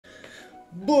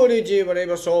Bleach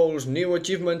Souls, new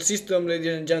achievement system,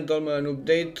 ladies and gentlemen,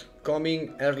 update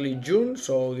coming early June,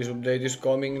 so this update is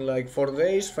coming like 4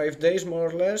 days, 5 days more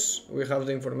or less. We have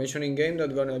the information in game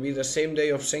that's gonna be the same day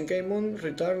of Senkaimon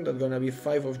return, that's gonna be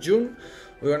 5 of June.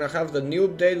 We're gonna have the new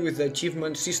update with the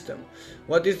achievement system.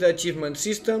 What is the achievement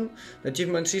system? The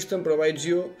achievement system provides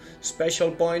you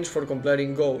special points for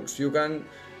completing goals. You can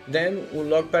then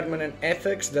unlock permanent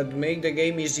effects that make the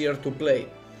game easier to play.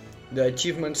 The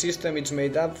achievement system is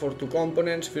made up for two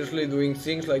components, firstly doing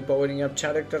things like powering up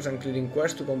characters and clearing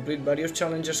quests to complete various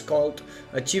challenges called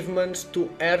achievements to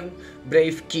earn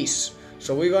brave keys.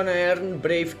 So we're gonna earn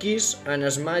brave keys, and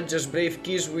as much as brave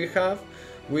keys we have,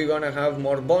 we're gonna have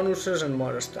more bonuses and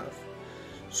more stuff.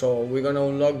 So we're gonna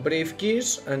unlock brave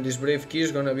keys, and this brave key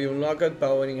is gonna be unlocked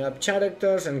powering up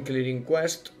characters and clearing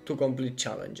quests to complete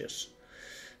challenges.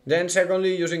 Then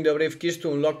secondly, using the brave keys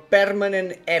to unlock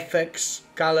permanent effects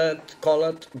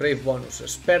called brave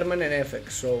bonuses. Permanent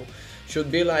effects, so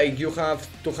should be like you have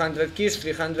 200 keys,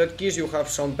 300 keys, you have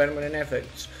some permanent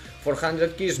effects.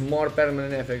 400 keys, more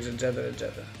permanent effects, etc,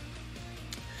 etc.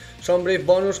 Some brave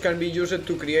bonus can be used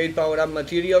to create power-up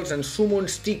materials and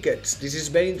summons tickets. This is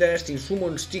very interesting,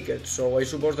 summons tickets. So I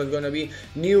suppose that's gonna be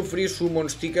new free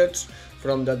summons tickets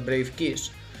from that brave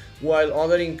keys. While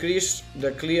other increase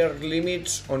the clear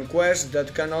limits on quests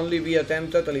that can only be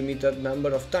attempted a limited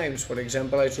number of times. For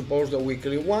example, I suppose the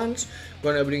weekly ones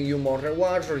gonna bring you more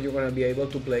rewards, or you're gonna be able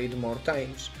to play it more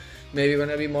times. Maybe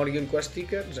gonna be more guild quest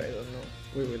tickets, I don't know,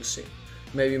 we will see.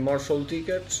 Maybe more soul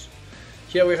tickets.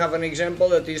 Here we have an example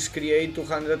that is create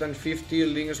 250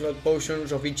 link slot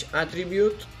potions of each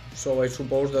attribute, so I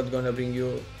suppose that's gonna bring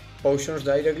you potions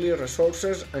directly,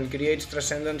 resources, and creates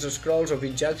transcendence scrolls of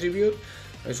each attribute.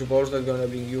 I suppose that's gonna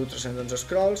bring you transcendence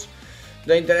scrolls.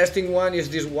 The interesting one is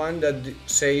this one that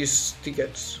says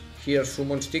tickets. Here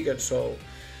summons tickets, so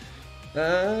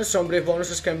some brave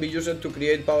bonuses can be used to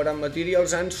create power-up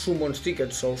materials and summons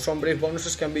tickets. So some brave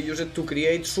bonuses can be used to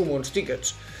create summons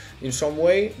tickets. In some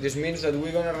way, this means that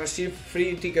we're gonna receive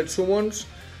free ticket summons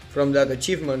from that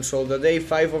achievement. So the day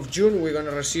 5 of June, we're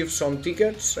gonna receive some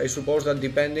tickets. I suppose that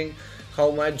depending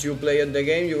how much you play at the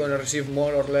game, you're gonna receive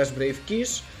more or less brave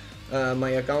keys. My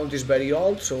account is very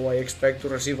old, so I expect to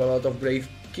receive a lot of brave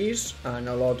keys and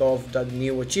a lot of that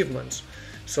new achievements.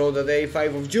 So the day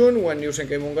 5 of June, when new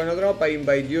Senkaimon gonna drop, I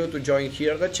invite you to join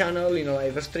here the channel in a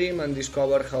live stream and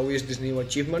discover how is this new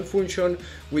achievement function,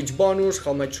 which bonus,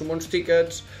 how much summons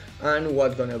tickets, and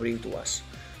what gonna bring to us.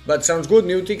 But sounds good,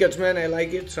 new tickets, man, I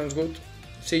like it, sounds good.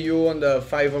 See you on the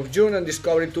 5 of June and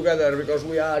discover it together, because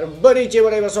we are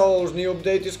BBS Souls. New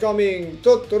update is coming.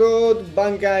 Tutturut,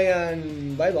 Bankai,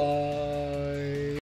 and bye bye.